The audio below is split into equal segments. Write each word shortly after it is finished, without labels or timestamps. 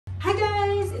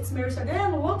it's Mary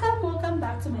again. Welcome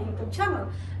back to my YouTube channel.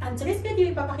 And today's video,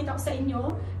 ipapakita ko sa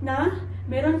inyo na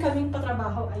meron kaming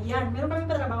patrabaho. Ayan, meron kaming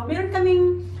patrabaho. Meron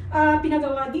kaming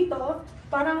pinagawa dito.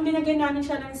 Parang binagyan namin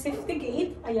siya ng safety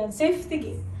gate. Ayan, safety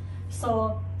gate.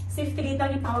 So, safety gate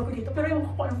lang yung tawag ko dito. Pero yung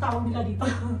kung anong tawag nila dito.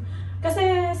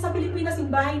 Kasi sa Pilipinas, yung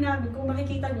bahay namin, kung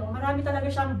makikita nyo, marami talaga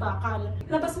siyang bakal.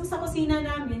 Labas mo sa kusina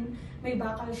namin, may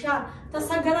bakal siya. Tapos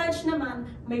sa garage naman,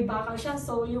 may bakal siya.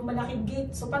 So, yung malaking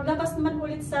gate. So, paglabas naman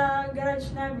ulit sa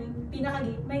garage namin,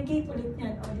 pinaka-gate, may gate ulit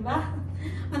yan. O, di ba?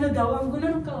 Ano daw, ang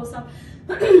gulo ng kausap.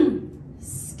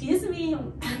 Excuse me,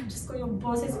 yung, Diyos ko, yung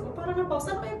boses ko. Parang napause,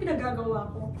 ano kaya pinagagawa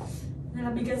ko?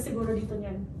 Nalabigan siguro dito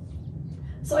niyan.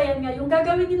 So, ayan nga, yung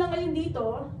gagawin nila ngayon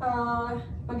dito,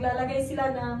 maglalagay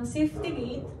sila ng safety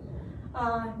gate.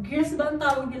 Gears ba ang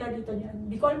tawag nila dito niyan?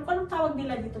 Hindi ko alam kung anong tawag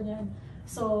nila dito niyan.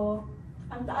 So,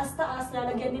 ang taas-taas,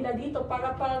 lalagyan nila dito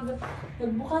para pag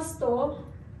nagbukas to,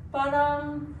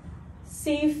 parang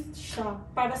safe siya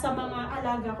para sa mga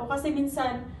alaga ko. Kasi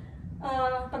minsan,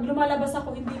 pag lumalabas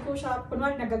ako, hindi ko siya,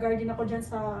 kunwari nag-garden ako dyan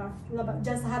sa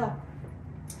harap.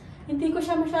 Hindi ko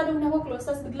siya masyadong nako-close,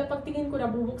 tapos bigla pagtingin ko,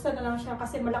 nabubuksan na lang siya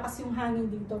kasi malakas yung hangin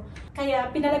dito.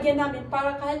 Kaya pinalagyan namin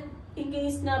para kahit in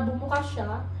case na bumukas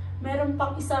siya, meron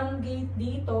pang isang gate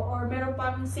dito or meron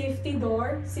pang safety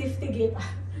door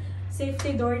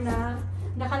na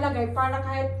nakalagay para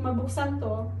kahit mabuksan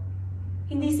to,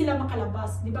 hindi sila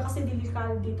makalabas. Di ba kasi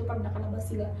delikado dito pag nakalabas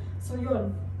sila. So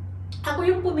yun. Ako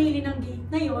yung pumili ng gate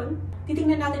na yun.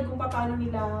 Titingnan natin kung paano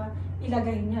nila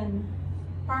ilagay niyan.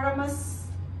 Para mas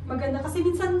maganda. Kasi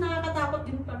minsan nakakatakot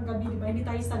din pang gabi, di ba? Hindi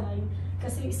tayo sanay.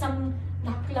 Kasi isang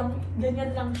lock lang,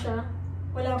 ganyan lang siya.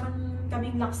 Wala man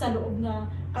kaming lock sa loob na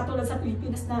katulad sa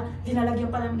Pilipinas na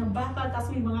dinalagyan pa namin ng bakal, tapos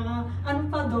may mga ano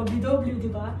pa, W,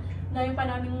 di ba? Na yung pa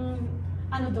namin,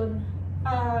 ano doon,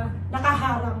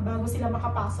 nakaharang bago sila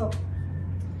makapasok.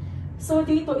 So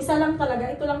dito, isa lang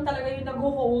talaga, ito lang talaga yung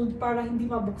nag-hold para hindi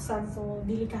mabuksan. So,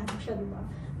 delikado siya, di ba?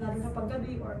 Lalo na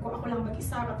paggabi, or kung ako lang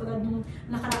mag-isa, katulad nung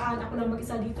nakaraan, ako lang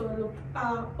mag-isa dito,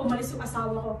 umalis yung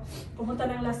asawa ko, pumunta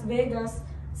ng Las Vegas.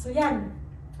 So yan,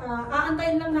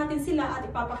 aantayin lang natin sila at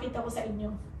ipapakita ko sa inyo.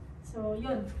 So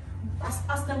yun,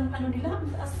 taas-taas ng ano nila,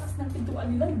 taas-taas ng pintuan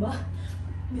nila, di ba?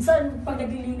 Minsan, pag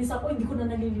naglilinis ako, hindi ko na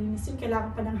nalilinis yung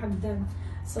kailangan pa ng hagdan.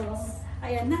 So,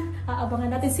 ayan na, aabangan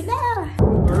natin sila!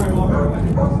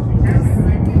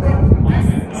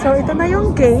 So, ito na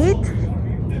yung gate.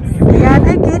 Ayan,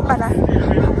 ay gate pala.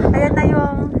 Ayan na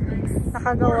yung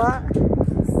nakagawa.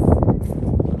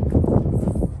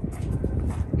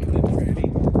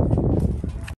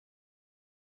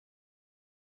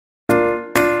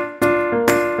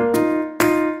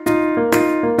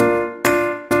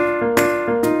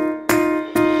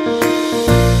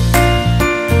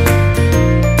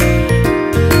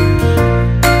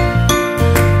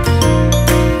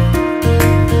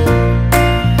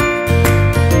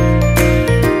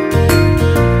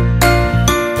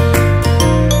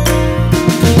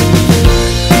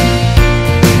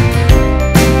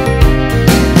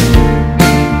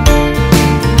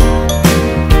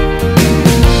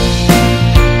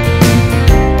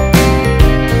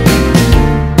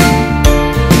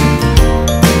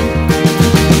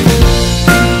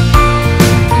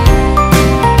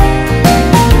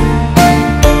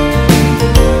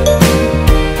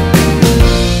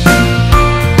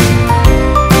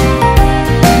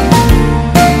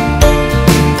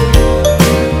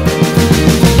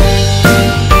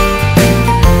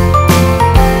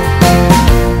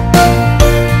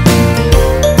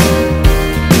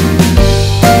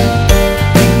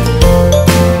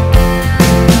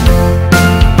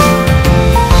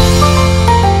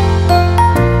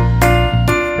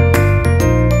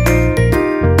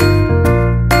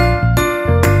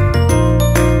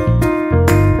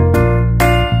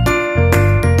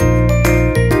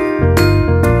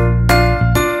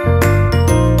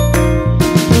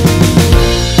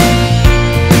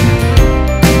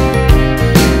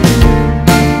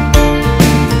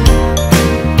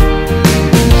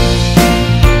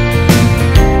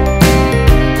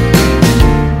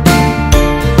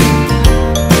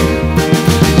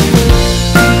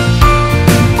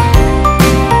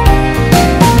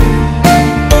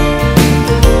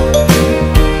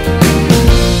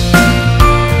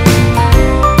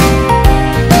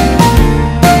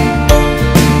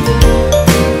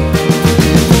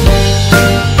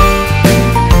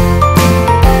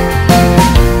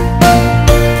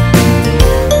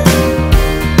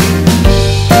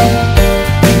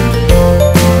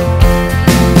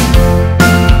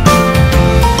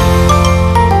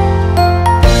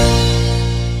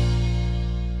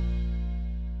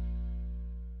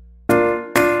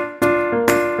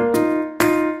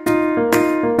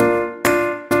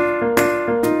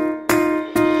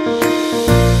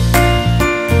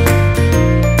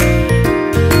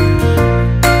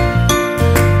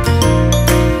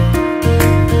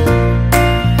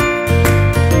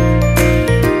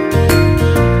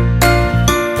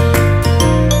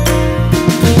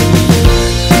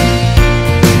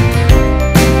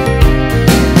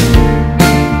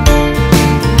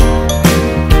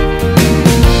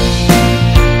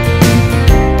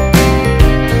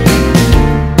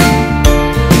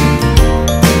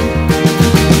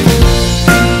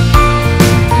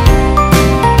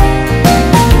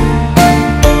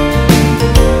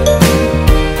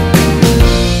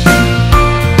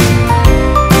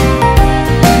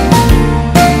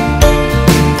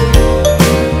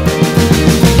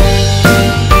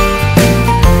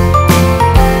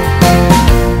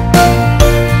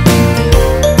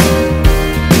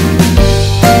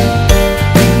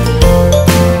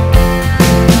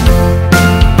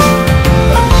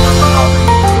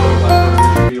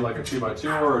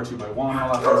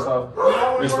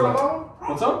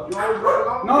 What's up? You always work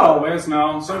alone? Not always,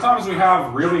 no. Sometimes we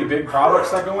have really big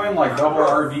products that go in, like double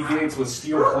RV gates with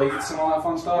steel plates and all that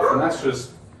fun stuff, and that's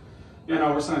just, you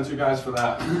know, we're sending 2 guys for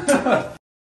that.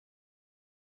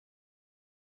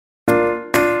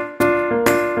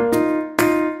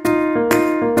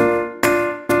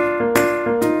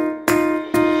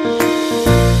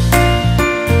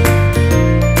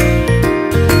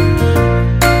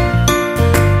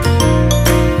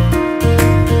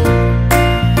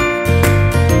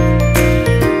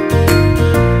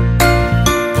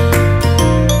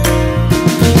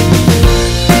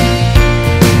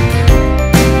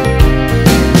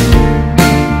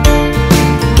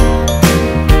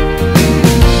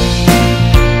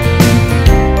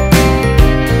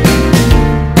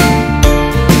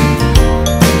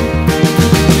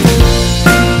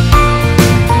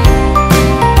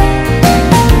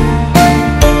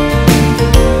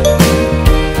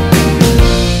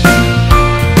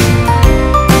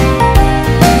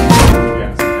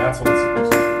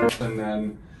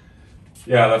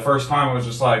 Yeah, the first time it was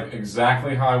just like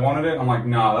exactly how I wanted it. I'm like,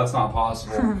 no, that's not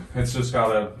possible. It's just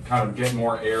got to kind of get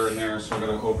more air in there, so I'm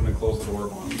going to open and close the door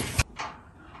one.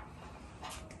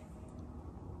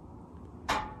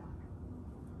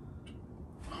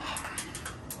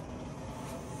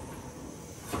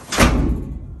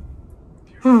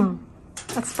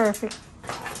 That's perfect.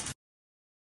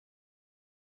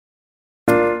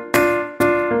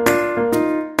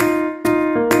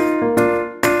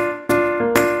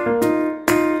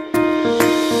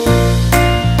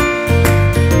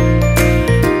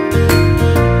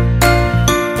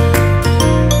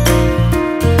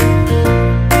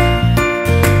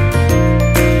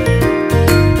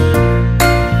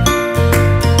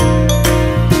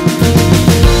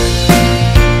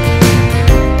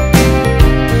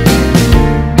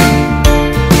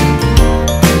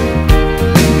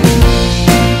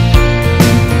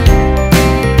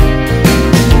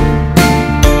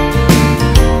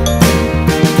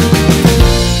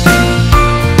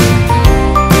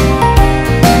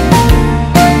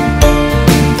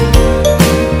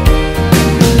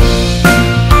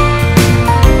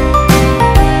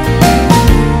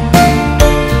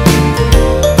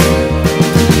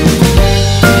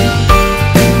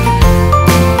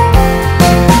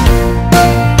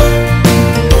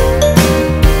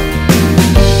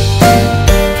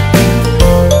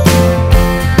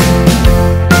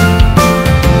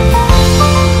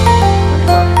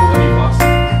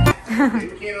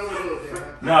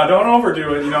 No, don't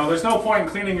overdo it. You know, there's no point in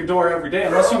cleaning your door every day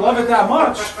unless you love it that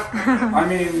much. I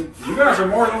mean, you guys are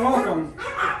more than welcome.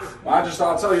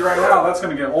 I'll tell you right now, that's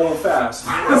going to get old fast.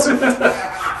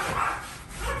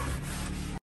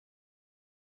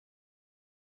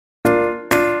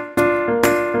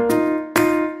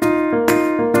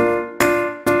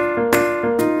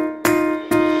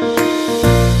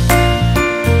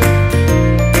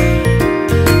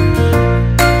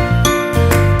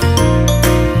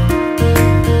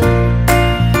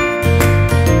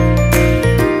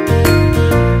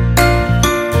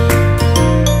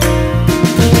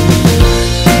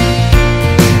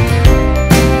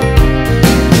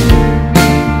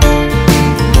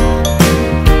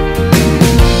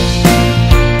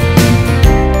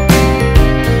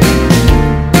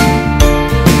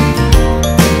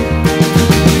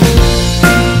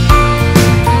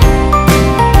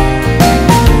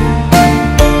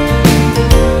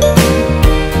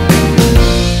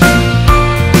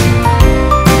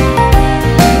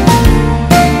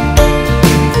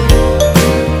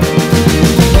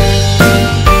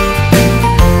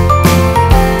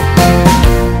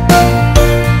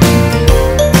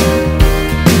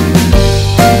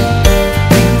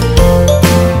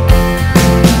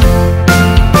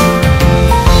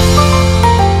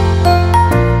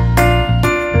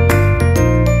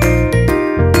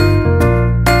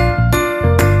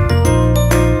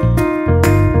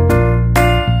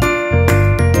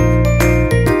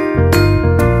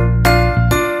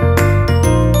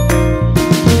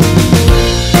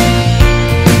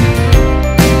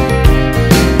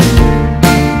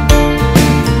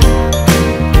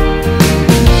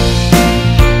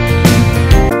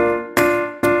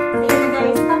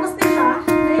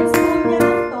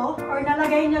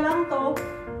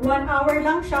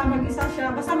 Mag-isa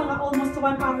siya, basta mga almost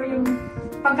 1 hour yung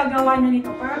pagkagawa na nito.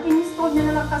 Parang in-install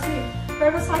niya na lang kasi.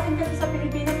 Pero sa atin kasi sa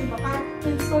Pilipinas, diba, kahit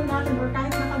install natin or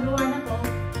kahit nakagawa na to,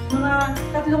 mga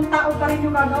 3 tao pa rin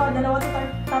yung gagawa, 2 o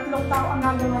 3 tao ang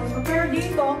gagawa nito. Pero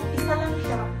dito, isa lang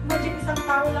siya. Imagine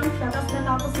 1 tao lang siya, tapos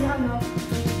natapos niya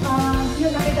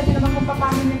yun, nakita niyo naman kung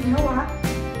paano niya ginawa.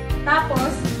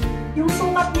 Tapos, yung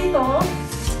sukat dito,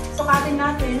 sukatin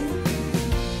natin,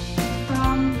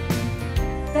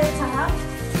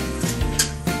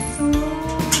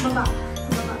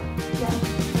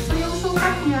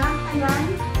 sukat niya, ayan,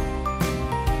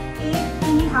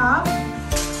 8.5.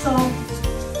 So,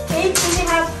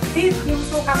 8.5 feet yung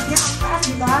sukat niya. Ang taas,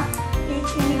 diba?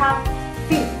 8.5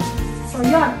 feet. So,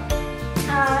 yun.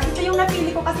 Ito yung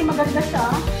napili ko kasi maganda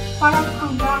siya. Parang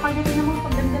ang bakal niya, tingnan mo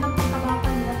pagganda ng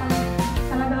pagkabakal niya. Parang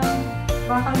talagang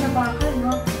bakal na bakal,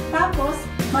 no? Tapos,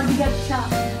 mabigat siya.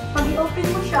 Pag i-open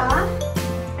mo siya,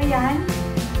 ayan,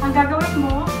 ang gagawin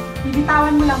mo,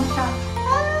 bibitawan mo lang siya.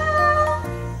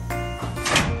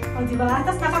 O, diba?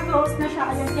 Tapos naka-close na siya.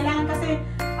 Ayan, kailangan kasi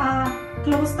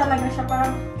close talaga siya.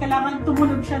 Parang kailangan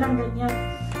tumunog siya ng ganyan.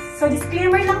 So,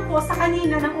 disclaimer lang po sa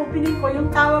kanina ng opening ko,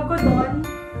 yung tawag ko doon,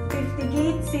 50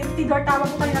 gate, safety door tawag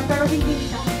ko kanina, pero hindi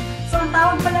siya. So, ang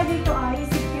tawag pala dito ay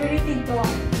security door.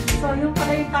 So, yung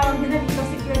pala yung tawag nila dito,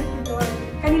 security door.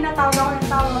 Kanina tawag ako yung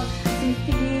tawag,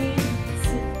 safety gate,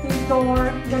 safety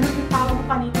door, ganun yung tawag ko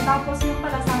kanina. Tapos yung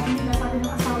pala sabi nila, sabi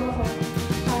ng asawa ko,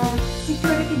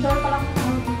 security door pala ang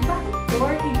tawag dito. Bakit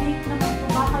door? I-gate naman po,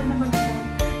 bakal naman siya.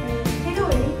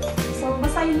 Anyway, so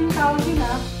basta yun yung tawag nila,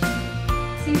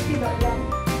 safety door, yan.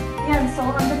 Yan, so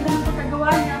ang ganda ng pagkagawa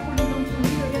niya,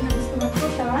 puno-puno, yan, nagustuhan ko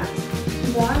siya.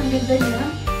 Diba? Ang ganda niya.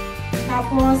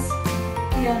 Tapos,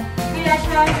 ayan. Kaya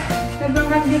siya,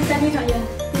 nag-run din kanina, ayan.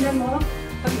 Tignan mo,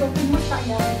 pag-open mo siya,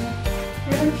 ayan.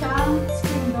 Meron siyang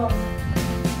spring door.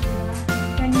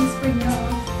 Yan yung spring niya,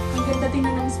 oh. Ang ganda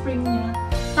tingnan ng spring niya.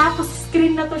 Tapos,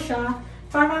 screen na to siya.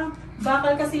 Parang,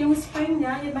 bakal kasi yung spring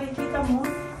niya, yan makikita mo.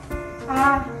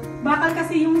 Bakal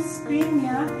kasi yung screen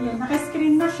niya. Ayan,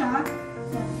 naka-screen na siya.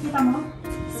 Ayan, kita mo?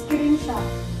 Screen siya.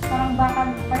 Parang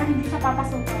bakal. Parang hindi siya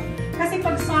papasukan. Kasi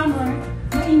pag summer,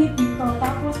 mainit dito.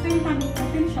 Tapos, ito yung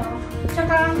open siya.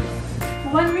 Tsaka,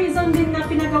 one reason din na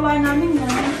pinagawa namin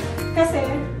yan, kasi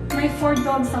may 4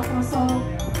 dogs ako. So,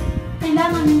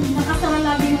 kailangan nakasara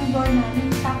lagi yung door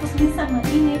namin. Tapos, minsan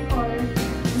mainit or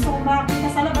gusto ko makita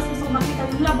sa labas, gusto ko makita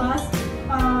yung labas.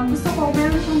 Gusto ko,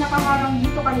 meron siyang nakaharang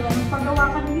dito kaya magpagawa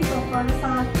kami dito para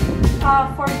sa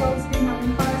 4 dogs din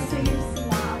namin, para safe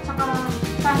sila. At saka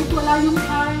kahit wala yung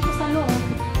harang ko sa loob,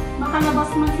 makalabas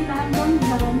man sila hanggang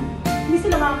dyan, hindi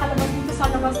sila makakalabas dito sa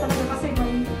labas talaga kasi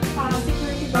may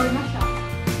security door na siya.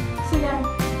 So yan,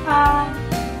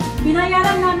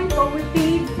 binayaran namin to, we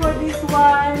paid for this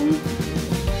one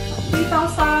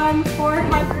 3,490,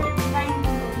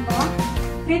 diba?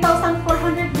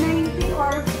 3,490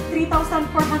 or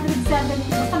 3,470.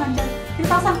 Basta nandyan.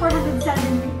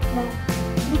 3,470.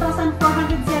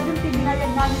 3,470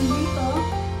 binayad namin dito.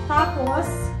 Tapos,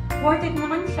 worth it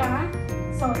naman siya.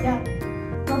 So, yan.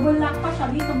 Double lock pa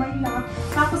siya. Dito may lock.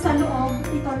 Tapos sa loob,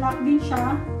 ito lock din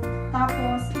siya.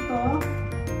 Tapos, ito.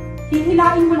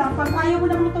 Hihilain mo lang. Pag ayaw mo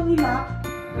lang itong hilock,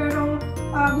 pero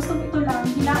gusto mo ito lang,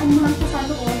 hilain mo lang siya sa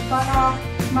loob para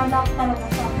ma-lock talaga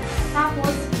siya.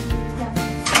 Tapos, yan.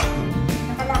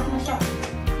 Nakalock na siya.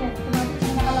 Yan, automatic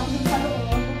siya nakalock din sa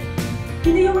loob.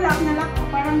 Hindi yung lock na lock,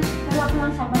 parang nalock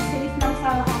lang siya. Mas safe lang sa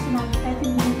aso namin kahit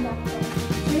hindi yung lock siya.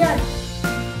 So yan.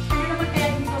 Ano naman kaya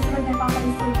yung susunod na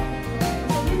ipapalisto natin?